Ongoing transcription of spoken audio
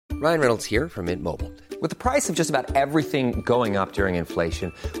Ryan Reynolds here from Mint Mobile. With the price of just about everything going up during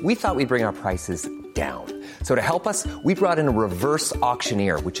inflation, we thought we'd bring our prices down. So to help us, we brought in a reverse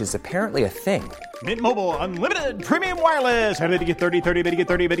auctioneer, which is apparently a thing. Mint Mobile Unlimited Premium Wireless. How to get 30, 30, bit to get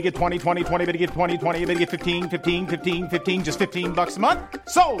 30, bit to get 20, 20, 20, bit to get 20, 20, bit to get 15, 15, 15, 15, just $15 a month?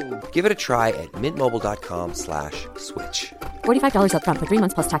 Sold! Give it a try at mintmobile.com/switch. $45 up front for 3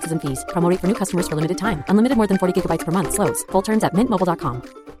 months plus taxes and fees. Promo rate for new customers for limited time. Unlimited more than 40 gigabytes per month. Slows full terms at mintmobile.com.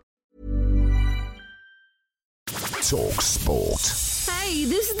 talkSPORT. Hey,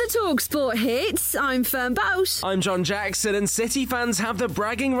 this is the talkSPORT Hits. I'm Fern Bout. I'm John Jackson, and City fans have the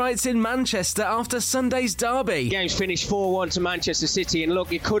bragging rights in Manchester after Sunday's derby. Game's finished 4-1 to Manchester City, and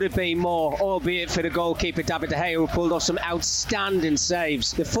look, it could have been more, albeit for the goalkeeper David De Gea, who pulled off some outstanding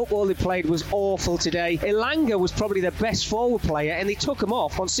saves. The football they played was awful today. Elanga was probably the best forward player, and they took him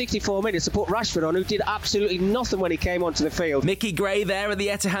off on 64 minutes to put Rashford on, who did absolutely nothing when he came onto the field. Mickey Gray there at the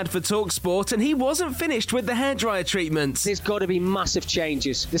Etihad for talkSPORT, and he wasn't finished with the hairdryer treatment. There's got to be massive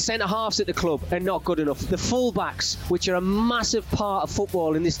changes. The centre-halves at the club are not good enough. The full-backs, which are a massive part of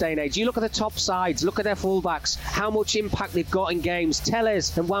football in this day and age. You look at the top sides, look at their full-backs, how much impact they've got in games.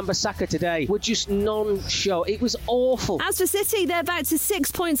 Telles and Wan-Bissaka today were just non-show. It was awful. As for City, they're back to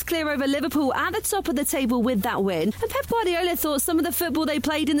 6 points clear over Liverpool at the top of the table with that win. And Pep Guardiola thought some of the football they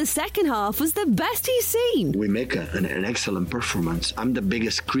played in the second half was the best he's seen. We make an excellent performance. I'm the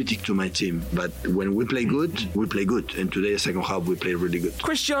biggest critic to my team, but when we play good, we play good. And today, the second half, we played really good.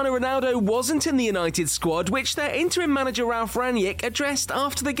 Cristiano Ronaldo wasn't in the United squad, which their interim manager Ralf Rangnick addressed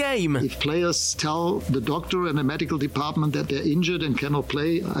after the game. If players tell the doctor and the medical department that they're injured and cannot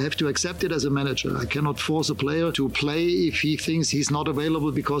play, I have to accept it as a manager. I cannot force a player to play if he thinks he's not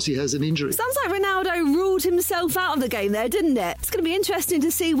available because he has an injury. Sounds like Ronaldo ruled himself out of the game there, didn't it? It's going to be interesting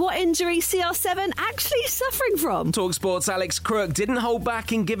to see what injury CR7 actually is suffering from. talkSPORT's Alex Crook didn't hold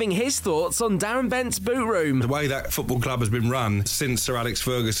back in giving his thoughts on Darren Bent's boot room. The way that football club has been run since Sir Alex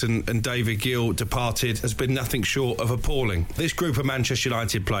Ferguson and David Gill departed has been nothing short of appalling. This group of Manchester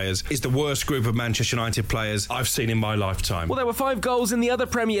United players is the worst group of Manchester United players I've seen in my lifetime. Well, there were 5 goals in the other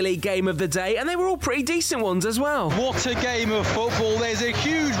Premier League game of the day, and they were all pretty decent ones as well. What a game of football. There's a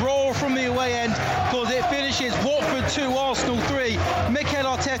huge roar from the away end because it finishes Watford 2, Arsenal 3. Mikel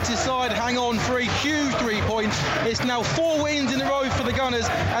Arteta's side hang on for a huge 3 points. It's now 4 wins in a row for the Gunners,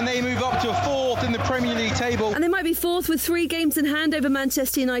 and they move up to 4th in the Premier League table. And they might be 4th with 3 games in hand over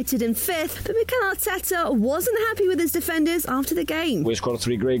Manchester United in 5th, but Mikel Arteta wasn't happy with his defenders after the game. We scored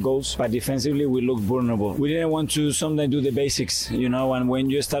 3 great goals, but defensively we looked vulnerable. We didn't want to sometimes do the basics, and when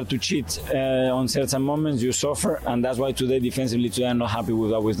you start to cheat on certain moments, you suffer, and that's why today defensively I'm not happy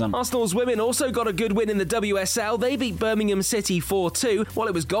with what we've done. Arsenal's women also got a good win in the WSL. They beat Birmingham City 4-2, while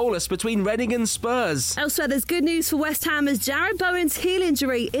it was goalless between Reading and Spurs. Elsewhere, there's good news for West Ham as Jarrod Bowen's heel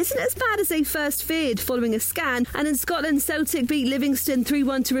injury isn't as bad as they first feared following a scan, and in Scotland, Celtic beat Livingston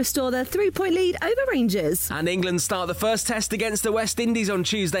 3-1 to restore their 3-point lead over Rangers. And England start the first test against the West Indies on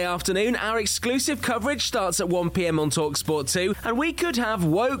Tuesday afternoon. Our exclusive coverage starts at 1 p.m. on talkSPORT 2, and we could have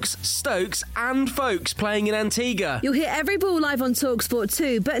Wokes, Stokes and Folkes playing in Antigua. You'll hear every ball live on talkSPORT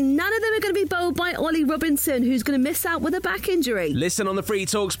 2, but none of them are going to be bowled by Ollie Robinson, who's going to miss out with a back injury. Listen on the free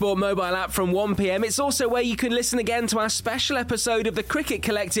talkSPORT mobile app from 1 p.m. It's also where you can listen again to our special episode of the Cricket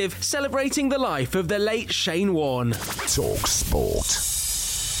Collective celebrating the life of the late Shane Warne. talkSPORT.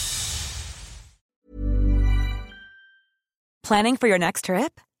 Planning for your next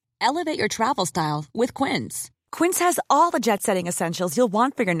trip? Elevate your travel style with Quince. Quince has all the jet-setting essentials you'll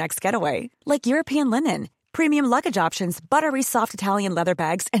want for your next getaway, like European linen, premium luggage options, buttery soft Italian leather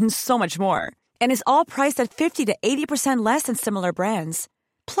bags, and so much more. And is all priced at 50 to 80% less than similar brands.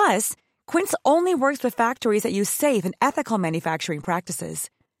 Plus, Quince only works with factories that use safe and ethical manufacturing practices.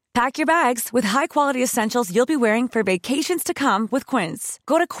 Pack your bags with high-quality essentials you'll be wearing for vacations to come with Quince.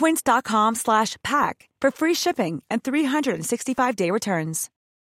 Go to quince.com/pack for free shipping and 365-day returns.